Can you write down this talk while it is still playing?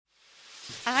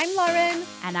I'm Lauren.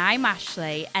 And I'm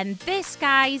Ashley. And this,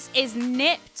 guys, is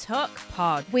Nip Tuck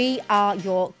Pod. We are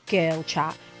your girl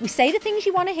chat. We say the things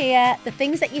you want to hear, the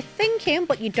things that you're thinking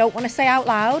but you don't want to say out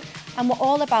loud. And we're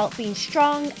all about being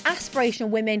strong, aspirational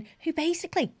women who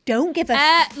basically don't give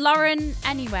a... Lauren,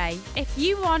 anyway, if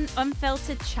you want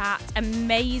unfiltered chat,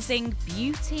 amazing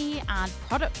beauty and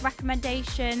product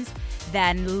recommendations,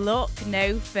 then look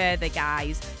no further,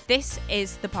 guys. This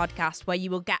is the podcast where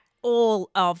you will get all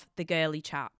of the girly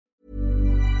chat.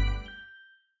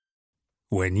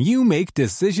 When you make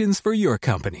decisions for your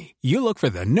company, you look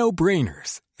for the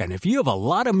no-brainers. And if you have a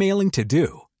lot of mailing to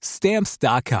do,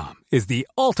 Stamps.com is the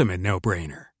ultimate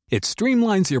no-brainer. It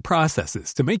streamlines your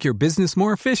processes to make your business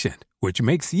more efficient, which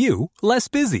makes you less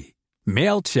busy.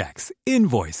 Mail checks,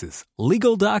 invoices,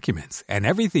 legal documents, and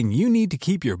everything you need to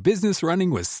keep your business running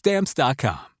with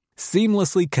Stamps.com.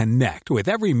 Seamlessly connect with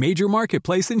every major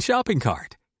marketplace and shopping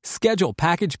cart. Schedule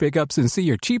package pickups and see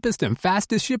your cheapest and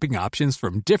fastest shipping options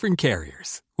from different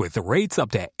carriers. With rates up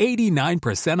to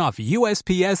 89% off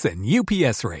USPS and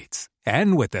UPS rates.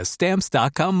 And with the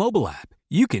Stamps.com mobile app,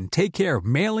 you can take care of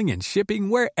mailing and shipping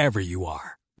wherever you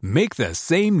are. Make the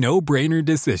same no-brainer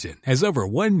decision as over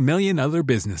 1 million other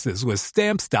businesses with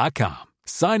Stamps.com.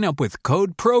 Sign up with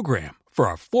code PROGRAM for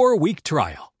a 4-week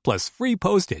trial, plus free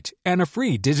postage and a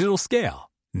free digital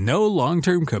scale. No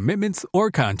long-term commitments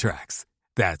or contracts.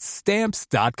 That's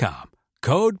Stamps.com.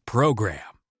 Code PROGRAM.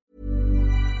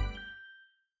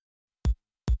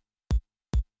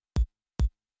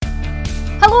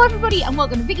 Hello everybody and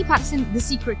welcome to Vicky Patterson, The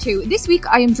Secret To. This week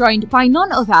I am joined by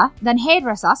none other than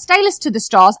hairdresser, stylist to the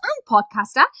stars and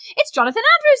podcaster. It's Jonathan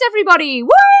Andrews, everybody!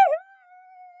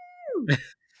 Woo!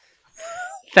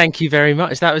 Thank you very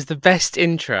much. That was the best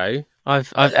intro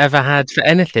I've ever had for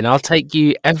anything. I'll take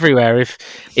you everywhere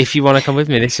if you want to come with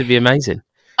me. This would be amazing.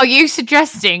 Are you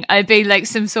suggesting I be like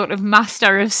some sort of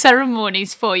master of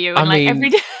ceremonies for you? And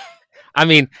every day? I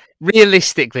mean,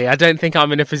 realistically, I don't think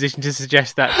I'm in a position to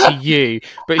suggest that to you.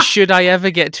 But should I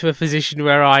ever get to a position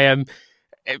where I am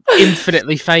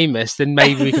infinitely famous, then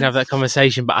maybe we can have that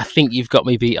conversation. But I think you've got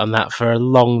me beat on that for a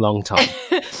long, long time.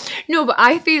 No, but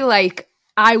I feel like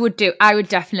I would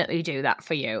definitely do that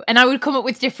for you. And I would come up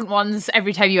with different ones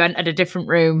every time you entered a different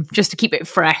room just to keep it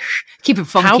fresh, keep it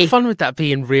funky. How fun would that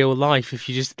be in real life if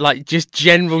you just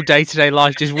general day-to-day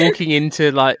life, just walking in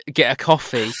to get a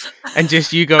coffee and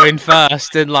just you go in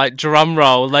first and drum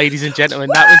roll, ladies and gentlemen,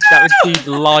 that would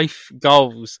be life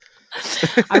goals.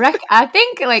 I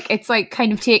think it's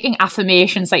kind of taking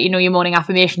affirmations, your morning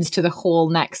affirmations to the whole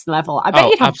next level. I bet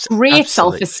you'd have great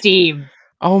self-esteem.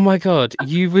 Oh my God,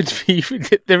 you would be,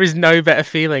 there is no better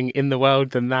feeling in the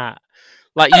world than that.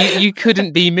 You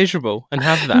couldn't be miserable and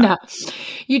have that. No,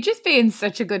 you'd just be in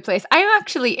such a good place. I'm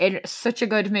actually in such a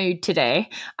good mood today.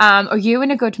 Are you in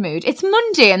a good mood? It's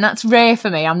Monday and that's rare for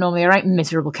me. I'm normally a right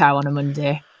miserable cow on a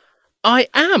Monday. I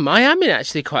am in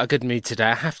actually quite a good mood today,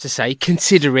 I have to say,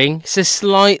 considering it's a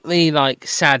slightly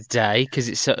sad day because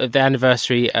it's the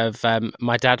anniversary of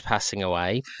my dad passing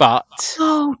away, but...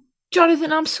 Oh,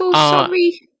 Jonathan, I'm so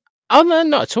sorry. Oh, no,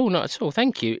 not at all.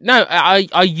 Thank you. No,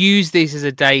 I use this as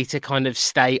a day to kind of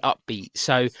stay upbeat.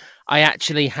 So I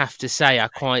actually have to say I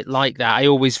quite like that. I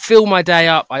always fill my day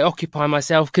up. I occupy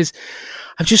myself because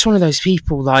I'm just one of those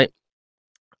people,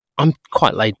 I'm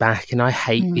quite laid back and I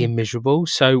hate being miserable.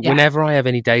 So whenever I have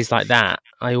any days like that,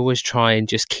 I always try and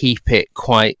just keep it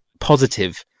quite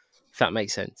positive, if that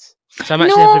makes sense. So I'm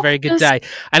actually having a very good day.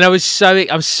 And I was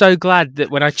so glad that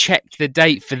when I checked the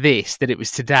date for this, that it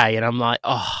was today. And I'm like,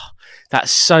 oh, that's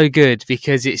so good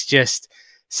because it's just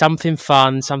something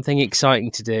fun, something exciting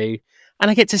to do.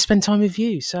 And I get to spend time with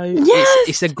you. So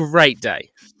it's a great day.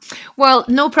 Well,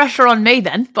 no pressure on me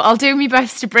then, but I'll do my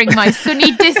best to bring my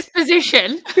sunny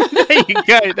disposition.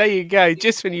 There you go.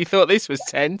 Just when you thought this was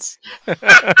tense.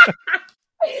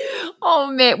 Oh,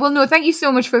 mate. Well, no, thank you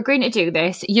so much for agreeing to do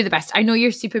this. You're the best. I know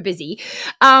you're super busy.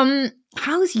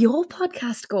 How's your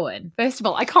podcast going? First of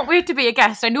all, I can't wait to be a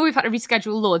guest. I know we've had to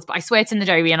reschedule loads, but I swear it's in the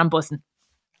diary and I'm buzzing.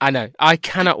 I know. I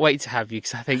cannot wait to have you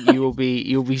because I think you'll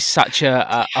be such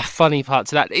a funny part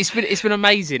to that. It's been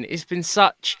amazing. It's been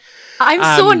such.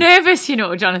 I'm so nervous,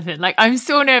 Jonathan. I'm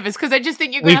so nervous because I just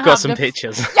think you're going to have. We've got some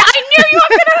pictures. Yeah, I knew you were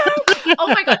going to have. Oh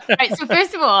my God! Right. So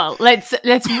first of all,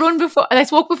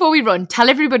 let's walk before we run. Tell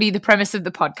everybody the premise of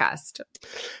the podcast.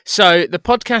 So the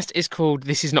podcast is called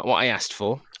 "This Is Not What I Asked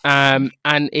For," and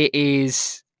it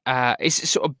is. It's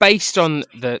sort of based on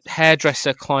the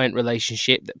hairdresser-client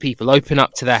relationship that people open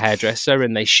up to their hairdresser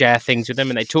and they share things with them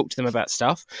and they talk to them about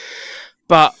stuff.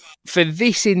 But for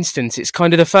this instance, it's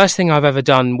kind of the first thing I've ever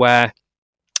done where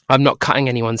I'm not cutting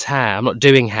anyone's hair. I'm not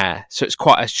doing hair. So it's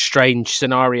quite a strange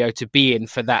scenario to be in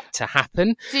for that to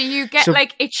happen. Do you get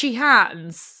like itchy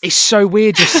hands? It's so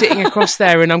weird just sitting across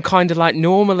there, and I'm kind of like,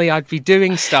 normally I'd be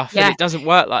doing stuff, and it doesn't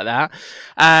work like that.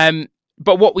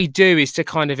 But what we do is to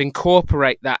kind of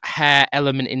incorporate that hair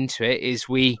element into it is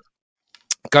we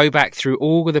go back through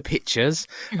all of the pictures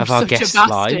of our guests'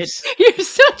 lives. You're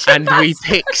such a bastard. We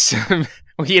pick some,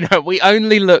 we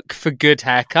only look for good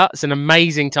haircuts and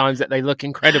amazing times that they look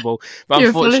incredible. But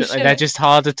unfortunately, they're just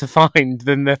harder to find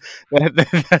than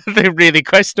the really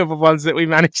questionable ones that we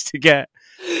managed to get.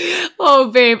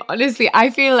 Oh, babe, honestly, I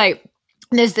feel like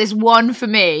there's this one for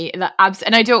me that,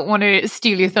 and I don't want to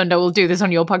steal your thunder, we'll do this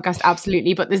on your podcast,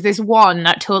 absolutely, but there's this one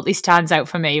that totally stands out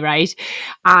for me, right?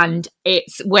 And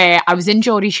it's where I was in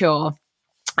Geordie Shore,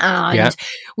 and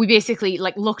we basically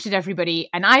like looked at everybody,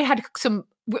 and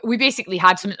we basically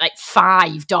had something like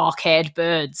 5 dark-haired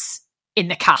birds in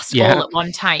the cast all at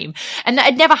one time, and that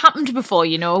had never happened before.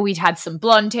 We'd had some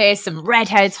blonde hair, some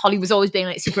redheads. Holly was always being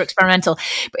like super experimental,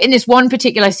 but in this one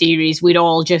particular series we'd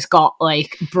all just got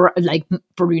like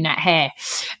brunette hair,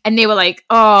 and they were like,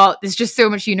 oh, there's just so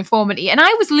much uniformity, and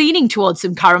I was leaning towards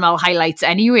some caramel highlights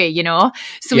anyway,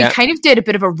 so we kind of did a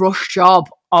bit of a rush job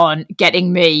on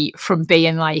getting me from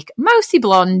being like mostly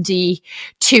blondie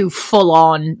to full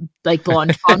on like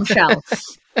blonde bombshell.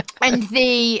 And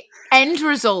the end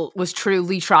result was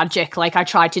truly tragic. Like, I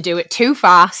tried to do it too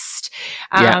fast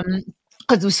because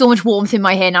there was so much warmth in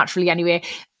my hair naturally anyway.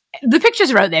 The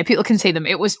pictures are out there, people can see them.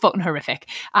 It was fucking horrific.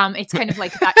 It's kind of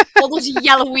like that, all those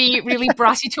yellowy, really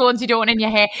brassy tones you don't want in your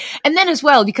hair. And then as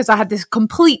well, because I had this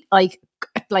complete like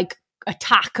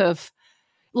attack of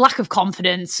lack of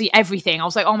confidence, everything. I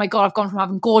was like, oh my God, I've gone from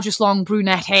having gorgeous long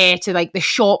brunette hair to like the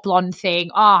short blonde thing.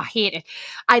 I hate it.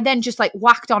 I then just like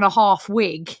whacked on a half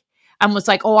wig and was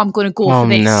like, oh, I'm going to go for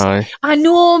this. No. I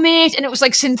know, mate. And it was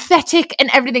like synthetic and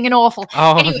everything and awful.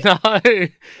 Oh, anyway, no.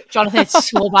 Jonathan, it's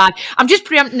so bad. I'm just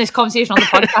preempting this conversation on the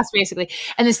podcast, basically.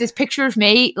 And there's this picture of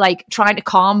me like trying to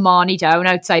calm Marnie down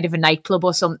outside of a nightclub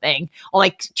or something, or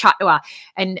like chat to her.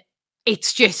 And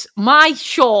it's just my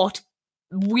short,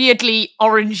 weirdly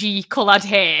orangey coloured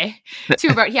hair to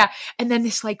about and then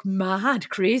this like mad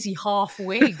crazy half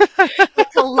wig like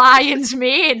a lion's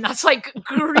mane that's like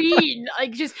green,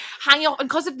 like just hanging off, and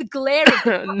because of the glare of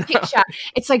the picture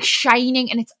it's like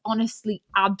shining, and it's honestly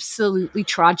absolutely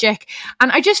tragic. And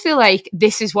I just feel like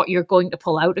this is what you're going to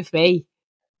pull out of me.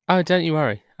 Oh, don't you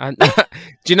worry. Do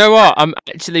you know what? I'm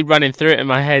actually running through it in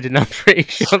my head, and I'm pretty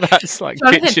sure that's like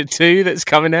Jonathan, picture 2 that's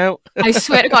coming out. I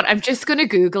swear to God, I'm just going to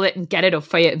Google it and get it up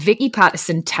for you. Vicky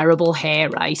Patterson, terrible hair,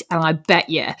 right? And I bet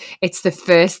you it's the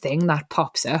first thing that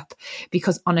pops up,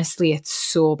 because honestly, it's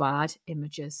so bad.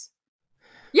 Images.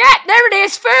 Yeah, there it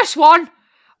is. First one.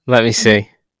 Let me see.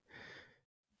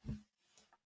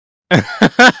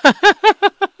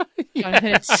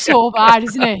 Jonathan, it's so bad,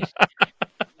 isn't it?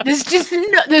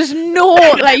 There's no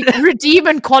like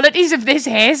redeeming qualities of this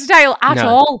hairstyle at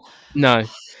all. No,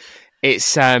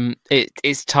 it's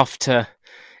tough to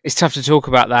talk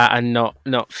about that and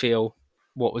not feel,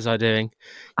 what was I doing?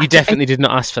 You definitely did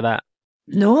not ask for that.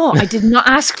 No, I did not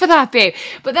ask for that, babe.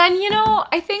 But then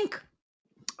I think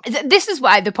this is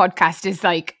why the podcast is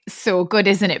like so good,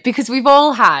 isn't it? Because we've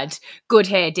all had good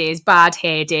hair days, bad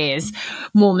hair days,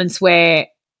 moments where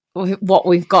what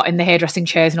we've got in the hairdressing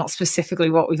chair is not specifically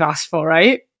what we've asked for,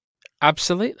 right?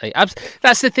 Absolutely.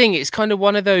 That's the thing. It's kind of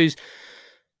one of those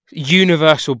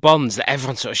universal bonds that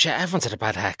everyone sort of shares. Everyone's had a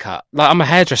bad haircut. Like, I'm a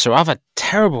hairdresser. I've had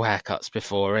terrible haircuts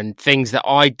before, and things that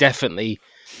I definitely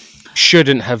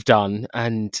shouldn't have done.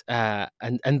 And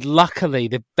luckily,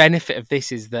 the benefit of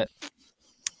this is that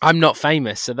I'm not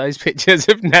famous, so those pictures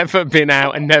have never been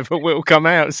out and never will come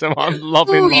out. So I'm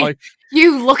loving life.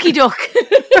 You lucky duck.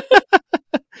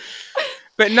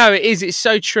 But no, it's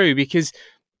so true, because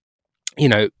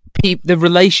the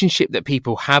relationship that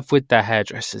people have with their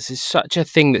hairdressers is such a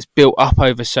thing that's built up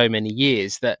over so many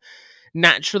years that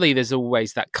naturally there's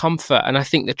always that comfort. And I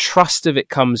think the trust of it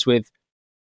comes with,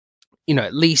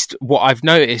 at least what I've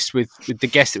noticed with the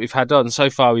guests that we've had on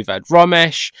so far. We've had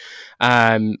Romesh,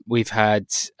 we've had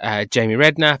Jamie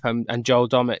Redknapp, and Joel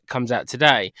Dommett comes out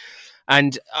today.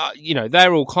 And,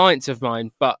 they're all clients of mine,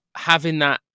 but having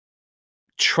that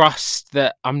trust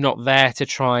that I'm not there to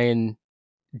try and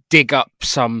dig up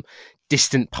some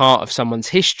distant part of someone's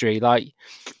history. Like,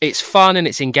 it's fun and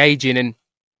it's engaging,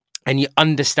 and you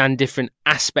understand different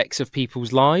aspects of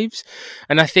people's lives.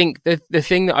 And I think the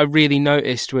thing that I really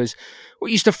noticed was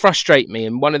what used to frustrate me,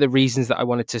 and one of the reasons that I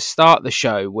wanted to start the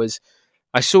show was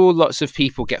I saw lots of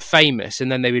people get famous,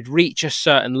 and then they would reach a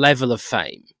certain level of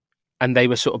fame and they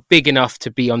were sort of big enough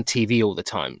to be on TV all the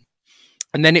time.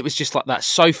 And then it was just like that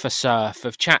sofa surf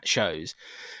of chat shows.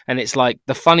 And it's like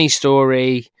the funny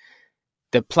story,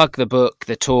 the plug the book,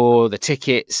 the tour, the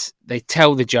tickets, they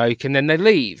tell the joke and then they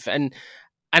leave. And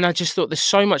I just thought there's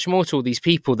so much more to all these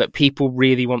people that people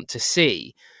really want to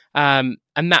see. And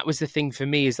that was the thing for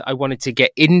me, is that I wanted to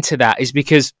get into that, is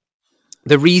because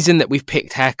the reason that we've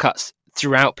picked haircuts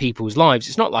throughout people's lives,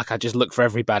 it's not like I just look for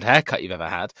every bad haircut you've ever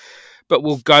had, but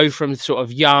we'll go from sort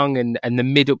of young and the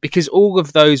middle, because all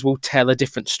of those will tell a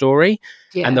different story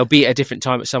and they'll be at a different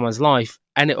time of someone's life,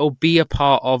 and it'll be a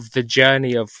part of the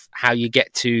journey of how you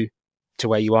get to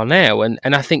where you are now. And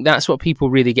I think that's what people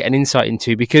really get an insight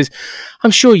into, because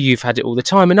I'm sure you've had it all the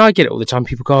time, and I get it all the time.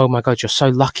 People go, oh my God, you're so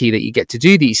lucky that you get to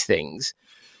do these things.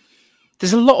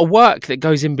 There's a lot of work that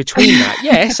goes in between that.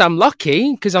 Yes, I'm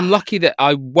lucky, because I'm lucky that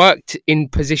I worked in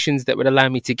positions that would allow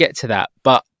me to get to that.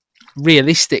 But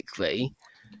realistically,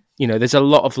 you know, there's a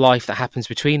lot of life that happens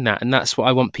between that. And that's what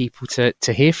I want people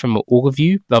to hear from all of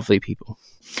you lovely people.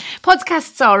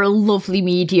 Podcasts are a lovely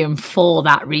medium for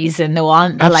that reason, though,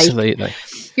 aren't they? Absolutely. Like,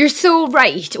 you're so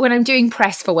right. When I'm doing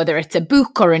press for whether it's a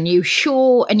book or a new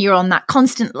show, and you're on that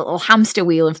constant little hamster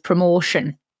wheel of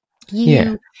promotion,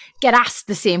 you get asked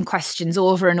the same questions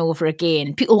over and over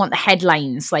again. People want the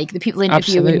headlines, like the people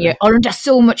interviewing you are under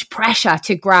so much pressure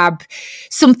to grab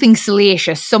something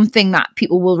salacious, something that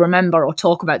people will remember or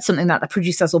talk about, something that the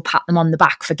producers will pat them on the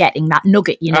back for getting that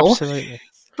nugget, you know? Absolutely.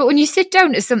 But when you sit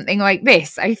down to something like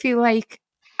this, I feel like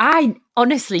I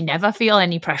honestly never feel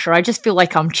any pressure. I just feel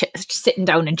like I'm sitting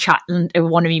down and chatting with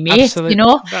one of my mates, Absolutely. you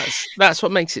know? That's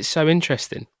what makes it so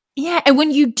interesting. Yeah, and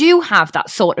when you do have that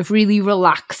sort of really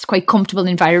relaxed, quite comfortable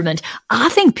environment, I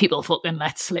think people fucking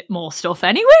let slip more stuff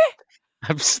anyway.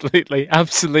 Absolutely.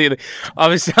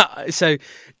 So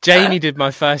Jamie did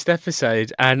my first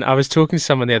episode, and I was talking to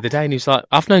someone the other day, and he was like,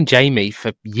 I've known Jamie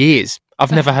for years.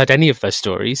 I've never heard any of those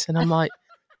stories. And I'm like,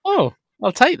 oh,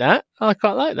 I'll take that. I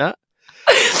quite like that.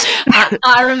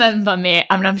 I remember, mate,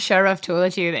 and I'm sure I've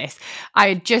told you this. I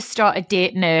had just started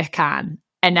dating Erkan,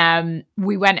 and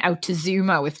we went out to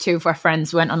Zuma with two of our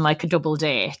friends, went on like a double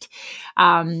date.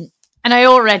 And I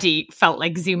already felt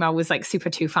like Zuma was like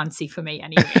super too fancy for me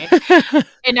anyway.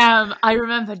 And I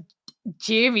remember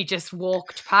Jamie just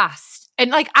walked past.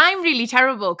 And like, I'm really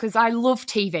terrible because I love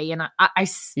TV and I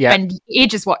spend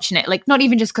ages watching it. Like, not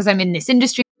even just because I'm in this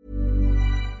industry.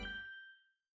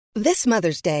 This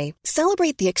Mother's Day,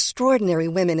 celebrate the extraordinary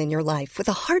women in your life with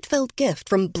a heartfelt gift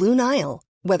from Blue Nile.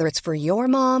 Whether it's for your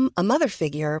mom, a mother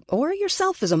figure, or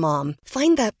yourself as a mom,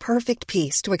 find that perfect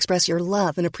piece to express your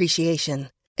love and appreciation.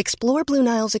 Explore Blue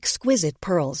Nile's exquisite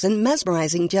pearls and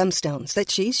mesmerizing gemstones that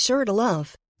she's sure to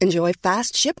love. Enjoy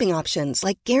fast shipping options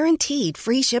like guaranteed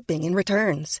free shipping and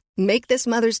returns. Make this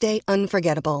Mother's Day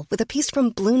unforgettable with a piece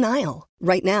from Blue Nile.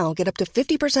 Right now, get up to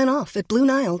 50% off at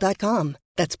BlueNile.com.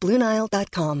 That's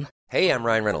BlueNile.com. Hey, I'm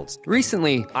Ryan Reynolds.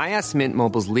 Recently, I asked Mint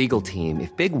Mobile's legal team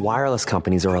if big wireless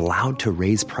companies are allowed to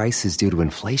raise prices due to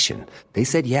inflation. They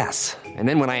said yes. And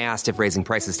then when I asked if raising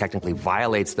prices technically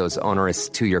violates those onerous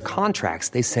 2-year contracts,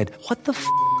 they said, what the f***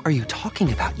 are you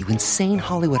talking about, you insane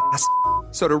Hollywood ass f-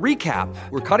 So to recap,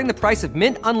 we're cutting the price of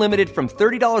Mint Unlimited from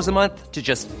 $30 a month to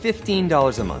just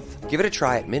 $15 a month. Give it a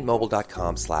try at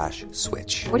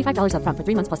mintmobile.com/switch. $45 up front for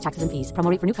 3 months plus taxes and fees. Promo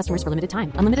rate for new customers for limited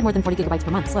time. Unlimited more than 40 gigabytes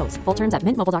per month. Slows full terms at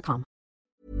mintmobile.com.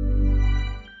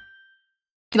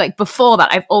 Like, before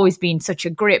that, I've always been such a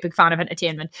great big fan of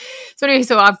entertainment. So anyway,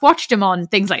 so I've watched him on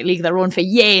things like League of Their Own for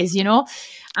years, you know?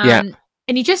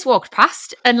 And he just walked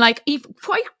past and like, he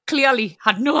quite clearly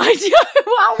had no idea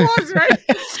who I was, right?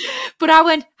 But I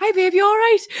went, hi babe, you all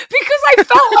right? Because I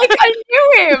felt like I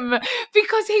knew him,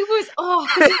 because he was,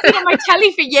 because he's been on my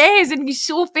telly for years and he's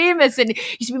so famous and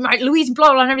he's been married Louise and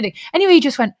blah, blah, and everything. Anyway, he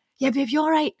just went, yeah, babe, you all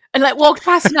right? And like walked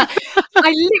past, and I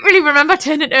literally remember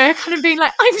turning to Erkan and being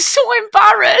like, I'm so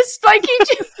embarrassed. Like,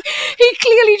 he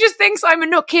clearly just thinks I'm a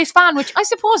nutcase fan, which I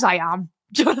suppose I am,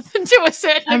 Jonathan, to a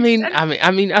certain extent.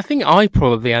 I think I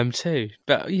probably am too.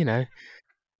 But you know,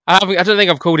 I don't think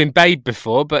I've called him babe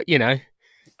before. But you know,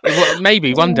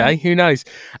 maybe one day, who knows?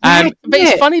 But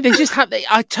it's funny. They just have.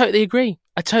 I totally agree.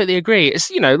 It's,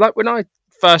 you know, like when I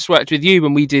first worked with you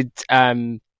when we did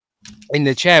In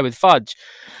the Chair with Fudge.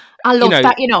 I love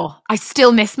that. You know, I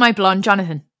still miss my blonde,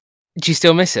 Jonathan. Do you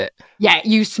still miss it? Yeah,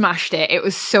 you smashed it. It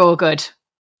was so good.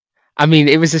 I mean,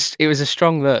 it was a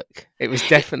strong look. It was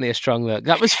definitely a strong look.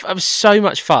 That was so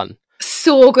much fun.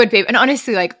 So good, babe. And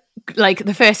honestly, like, like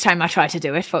the first time I tried to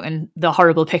do it, fucking the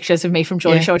horrible pictures of me from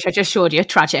Geordie Shore, which I just showed you,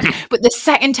 tragic. But the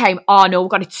second time, oh no, we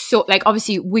got it so, like,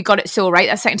 obviously we got it so right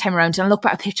that second time around, and I look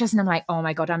back at pictures and I'm like, oh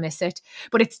my God, I miss it.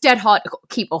 But it's dead hard to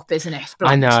keep up, isn't it?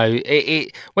 Blonde. I know.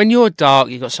 It when you're dark,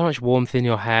 you've got so much warmth in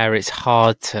your hair, it's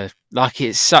hard to, like,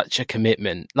 it's such a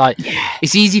commitment. Like,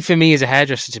 it's easy for me as a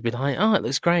hairdresser to be like, oh, it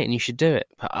looks great and you should do it.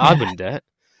 But I wouldn't do it.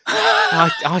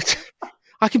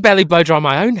 I can barely blow dry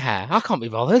my own hair. I can't be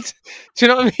bothered. Do you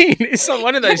know what I mean? It's not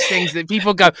one of those things that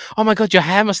people go, oh my God, your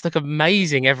hair must look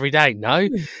amazing every day. No.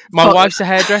 My wife's a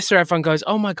hairdresser. Everyone goes,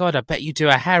 oh my God, I bet you do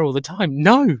her hair all the time.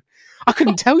 No. I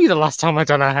couldn't tell you the last time I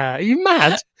done her hair. Are you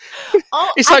mad?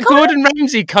 It's like Gordon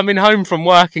Ramsay coming home from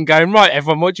work and going, right,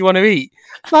 everyone, what do you want to eat?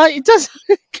 Like, it doesn't...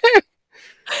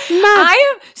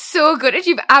 I am so good at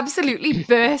you've absolutely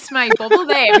burst my bubble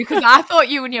there, because I thought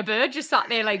you and your bird just sat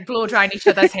there like blow drying each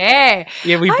other's hair.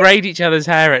 Yeah, we braid each other's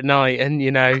hair at night, and you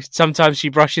know, sometimes she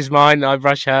brushes mine and I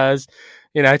brush hers.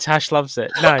 You know, Tash loves it.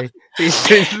 No,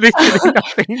 it's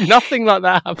literally nothing like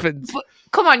that happens. But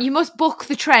come on, you must buck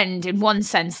the trend in one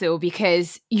sense though,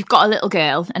 because you've got a little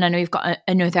girl, and I know you've got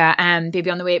another baby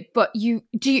on the way. But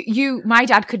my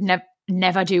dad could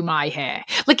never do my hair.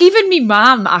 Like, even me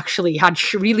mum actually had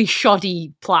really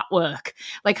shoddy plait work.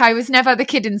 Like, I was never the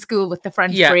kid in school with the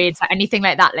French braids or anything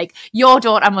like that. Like, your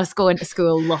daughter must go into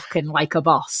school looking like a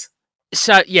boss.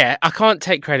 So yeah, I can't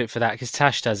take credit for that because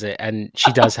Tash does it, and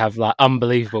she does have like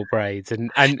unbelievable braids.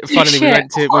 And finally,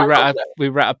 we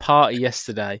were at a party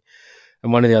yesterday,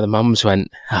 and one of the other mums went,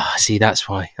 "Oh, see, that's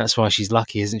why she's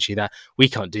lucky, isn't she? That we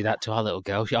can't do that to our little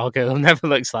girl. Our girl never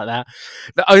looks like that."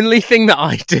 The only thing that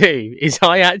I do is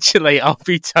I'll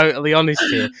be totally honest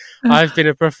here. I've been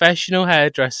a professional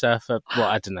hairdresser for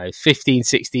 15,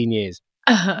 16 years.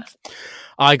 Uh-huh.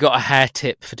 I got a hair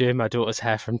tip for doing my daughter's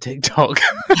hair from TikTok.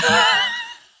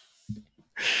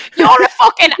 You're a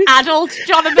fucking adult,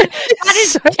 Jonathan. That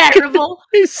is terrible.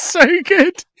 It's so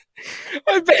good.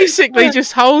 I basically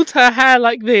just hold her hair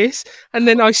like this, and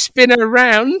then I spin her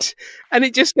around, and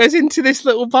it just goes into this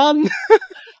little bun.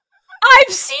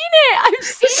 I've seen it.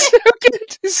 So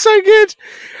good. It's so good.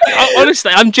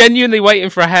 Honestly, I'm genuinely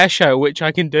waiting for a hair show which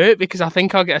I can do it, because I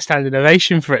think I'll get a standing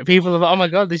ovation for it. People are like, "Oh my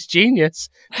God, this genius!"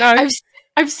 No.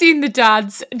 I've seen the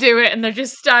dads do it, and they're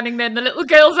just standing there, and the little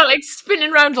girls are like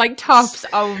spinning around like tops.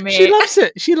 Oh mate,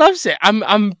 She loves it.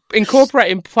 I'm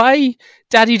incorporating play,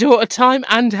 daddy-daughter time,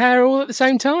 and hair all at the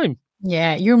same time.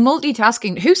 Yeah, you're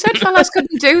multitasking. Who said fellas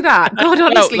couldn't do that? God,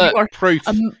 honestly, look, you're proof.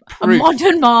 A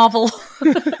modern marvel.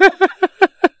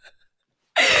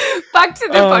 Back to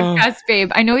the podcast,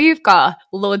 babe. I know you've got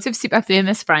loads of super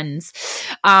famous friends,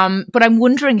 but I'm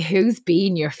wondering who's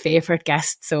been your favourite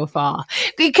guest so far.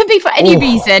 It can be for any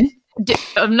reason.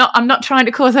 I'm not trying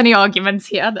to cause any arguments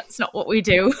here. That's not what we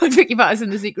do. Vicky Batters in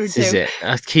the Secret This is it.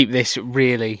 I keep this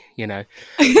really, be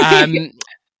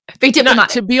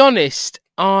diplomatic. To be honest,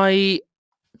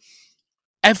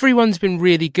 everyone's been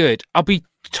really good. I'll be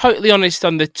totally honest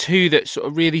on the two that sort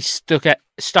of really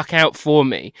stuck out for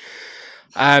me.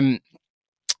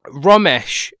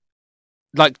 Romesh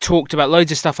talked about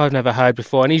loads of stuff I've never heard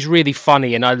before, and he's really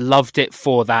funny, and I loved it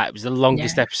for that. It was the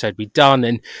longest episode we'd done,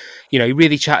 and he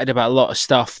really chatted about a lot of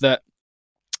stuff that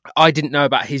I didn't know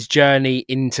about his journey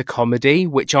into comedy,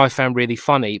 which I found really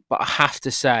funny. But I have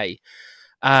to say,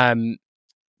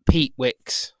 Pete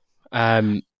Wicks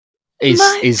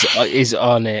is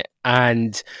on it,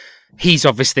 and he's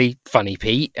obviously funny,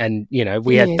 Pete, and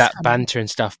we had that banter and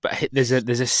stuff. But there's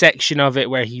a section of it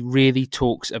where he really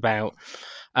talks about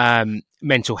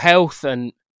mental health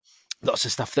and lots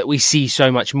of stuff that we see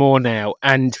so much more now.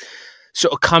 And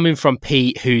sort of coming from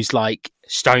Pete, who's like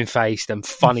stone-faced and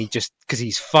funny just because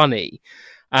he's funny,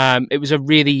 it was a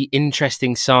really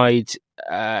interesting side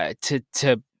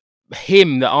to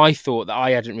him that I thought that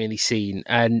I hadn't really seen,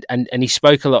 and he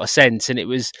spoke a lot of sense, and it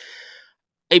was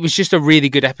just a really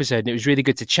good episode, and it was really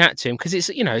good to chat to him, because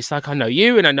it's like I know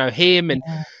you and I know him, and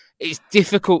it's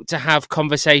difficult to have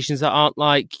conversations that aren't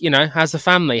like, how's the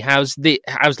family, how's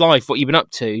life, what you've been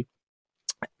up to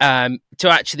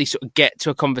actually sort of get to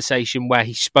a conversation where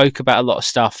he spoke about a lot of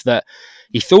stuff that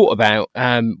he thought about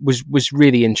was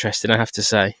really interesting, I have to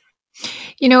say.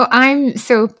 I'm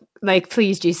so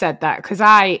pleased you said that, because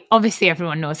obviously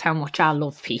everyone knows how much I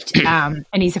love Pete, and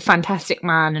he's a fantastic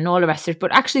man and all the rest of it,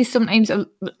 but actually sometimes,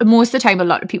 most of the time, a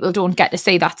lot of people don't get to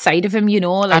see that side of him,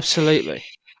 Absolutely.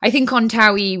 I think on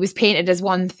Towie was painted as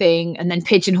one thing and then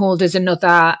pigeonholed as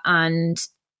another, and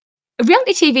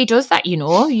reality TV does that,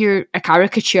 you're a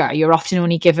caricature, you're often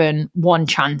only given one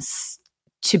chance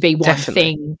to be one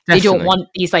thing. They don't want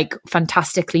these like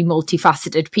fantastically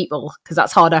multifaceted people, because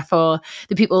that's harder for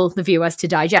the viewers to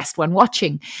digest when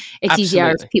watching. It's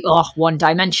easier if people are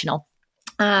one-dimensional.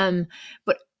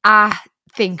 But I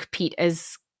think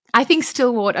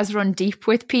Stillwater's run deep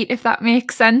with Pete, if that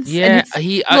makes sense. Yeah, and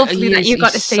it's lovely that you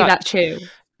got to see that too.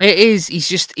 It is.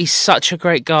 He's such a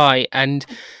great guy, and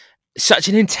such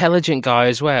an intelligent guy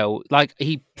as well. Like,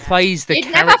 he plays the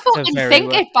character never fucking very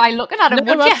think well. it by looking at him,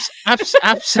 would you?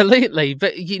 Absolutely.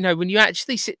 But, you know, when you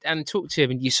actually sit down and talk to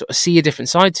him and you sort of see a different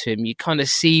side to him, you kind of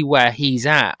see where he's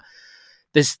at.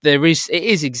 It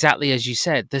is exactly as you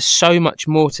said. There's so much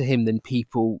more to him than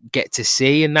people get to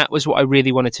see. And that was what I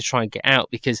really wanted to try and get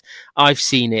out, because I've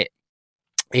seen it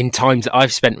in times that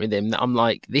I've spent with him that I'm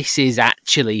like, this is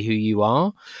actually who you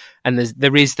are. And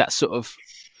there is that sort of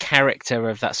character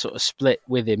of that sort of split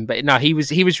with him. But no, he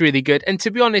was really good. And to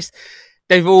be honest,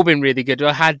 they've all been really good.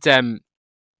 I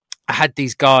had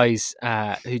these guys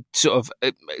who sort of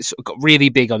got really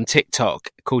big on TikTok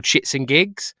called Shits and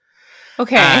Gigs.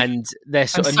 Okay. And they're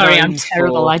sort of known I'm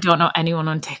terrible. I don't know anyone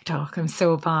on TikTok. I'm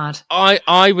so bad.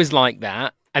 I was like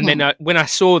that. And then when I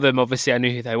saw them, obviously I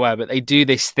knew who they were, but they do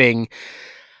this thing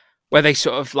where they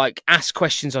sort of like ask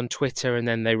questions on Twitter and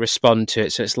then they respond to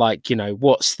it. So it's like, you know,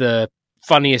 what's the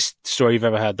funniest story you've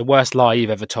ever heard, the worst lie you've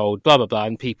ever told, blah, blah, blah.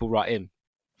 And people write in.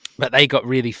 But they got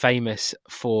really famous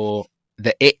for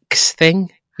the Icks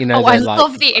thing. You know, I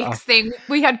love the Icks thing.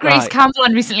 We had Grace Campbell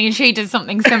on recently and she did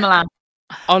something similar.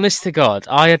 Honest to God,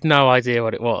 I had no idea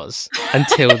what it was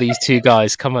until these two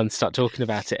guys come on and start talking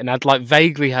about it. And I'd like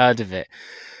vaguely heard of it.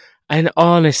 And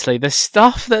honestly, the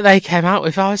stuff that they came out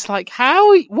with, I was like,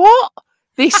 what?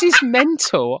 This is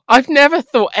mental. I've never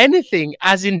thought anything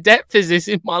as in-depth as this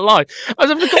in my life. I was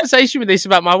having a conversation with this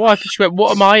about my wife and she went,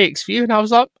 what are my icks for you? And I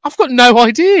was like, I've got no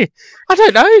idea. I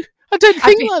don't know. I don't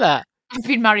think like that. I've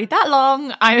been married that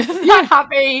long. I'm that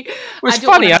happy. It was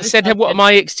funny. I said, what are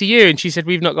my icks to you? And she said,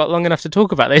 we've not got long enough to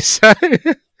talk about this. So.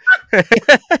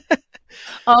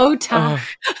 Oh,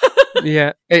 Tash.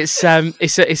 Yeah, it's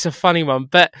a funny one.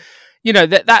 But, you know,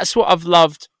 that's what I've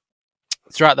loved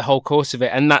throughout the whole course of it,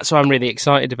 and that's why I'm really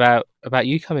excited about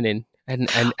you coming in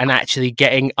and actually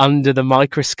getting under the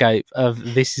microscope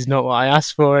of this is not what I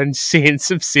asked for and seeing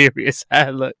some serious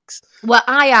hair looks. Well,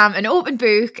 I am an open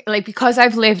book, like, because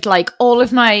I've lived like all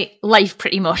of my life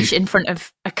pretty much in front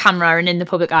of a camera and in the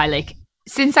public eye, like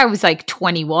since I was like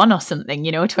 21 or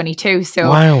something, 22. So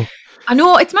wow. I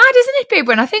know, it's mad, isn't it, babe?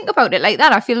 When I think about it like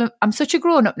that, I feel I'm such a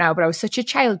grown up now, but I was such a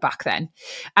child back then.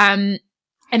 And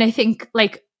I think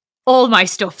like all my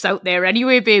stuff's out there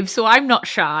anyway, babe, so I'm not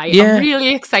shy. Yeah. I'm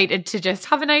really excited to just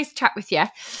have a nice chat with you.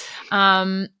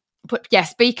 But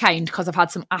yes, be kind, because I've had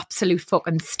some absolute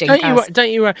fucking stinkers.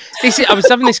 Don't you worry. I was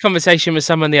having this conversation with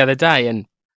someone the other day, and,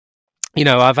 you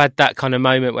know, I've had that kind of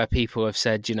moment where people have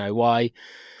said, you know, why...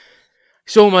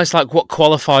 It's almost like, what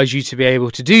qualifies you to be able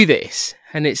to do this?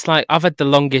 And it's like, I've had the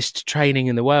longest training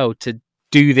in the world to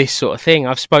do this sort of thing.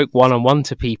 I've spoke one-on-one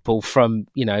to people from,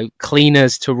 you know,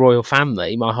 cleaners to royal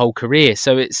family my whole career.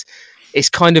 So it's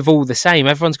kind of all the same.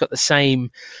 Everyone's got the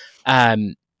same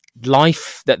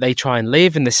life that they try and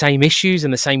live, and the same issues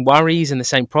and the same worries and the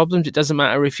same problems. It doesn't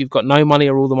matter if you've got no money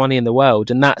or all the money in the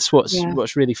world. And that's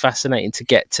what's really fascinating, to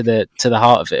get to the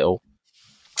heart of it all.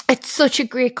 It's such a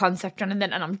great concept,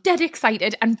 Jonathan, and I'm dead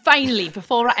excited. And finally,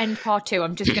 before I end part 2,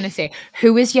 I'm just going to say,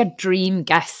 who is your dream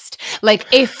guest? Like,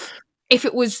 if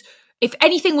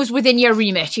anything was within your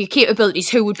remit, your capabilities,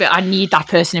 who would be? I need that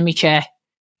person in my chair.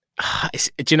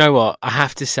 Do you know what? I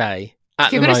have to say,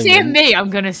 if you're going to say me, I'm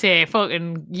going to say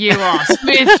fucking you are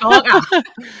smooth talker.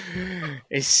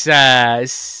 It's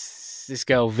this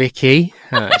girl Vicky.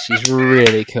 She's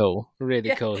really cool.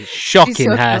 Really cool.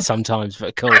 Shocking so hair cool. Sometimes,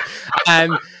 but cool.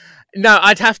 No,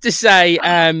 I'd have to say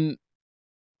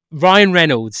Ryan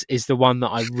Reynolds is the one that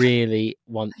I really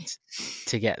want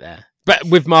to get there. But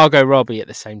with Margot Robbie at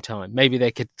the same time. Maybe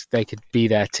they could be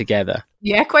there together.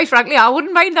 Yeah, quite frankly, I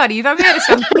wouldn't mind that either.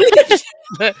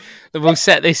 We'll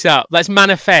set this up. Let's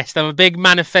manifest. I'm a big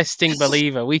manifesting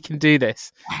believer. We can do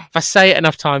this. If I say it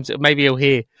enough times, maybe he'll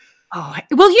hear. Oh,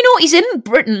 well, you know, he's in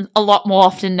Britain a lot more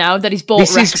often now that he's bought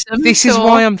Wrexham. This is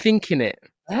why I'm thinking it.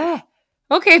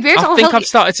 Okay, babe. I think I've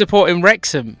started supporting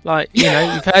Wrexham. Like, you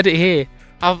know, you've heard it here.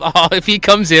 If he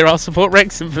comes here, I'll support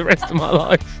Wrexham for the rest of my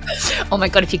life. Oh my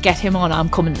God, if you get him on, I'm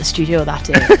coming to the studio that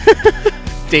day.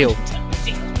 Deal.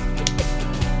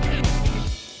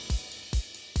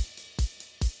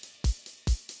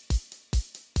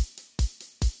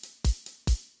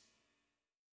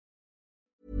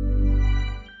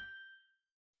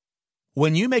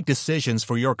 When you make decisions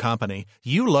for your company,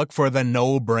 you look for the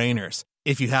no-brainers.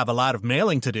 If you have a lot of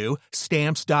mailing to do,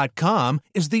 Stamps.com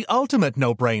is the ultimate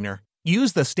no-brainer.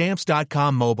 Use the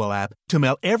Stamps.com mobile app to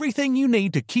mail everything you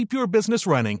need to keep your business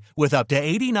running with up to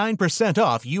 89%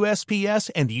 off USPS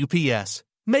and UPS.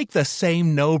 Make the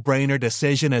same no-brainer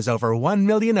decision as over 1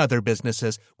 million other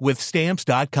businesses with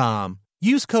Stamps.com.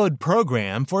 Use code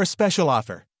PROGRAM for a special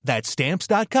offer. That's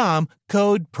Stamps.com,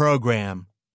 code PROGRAM.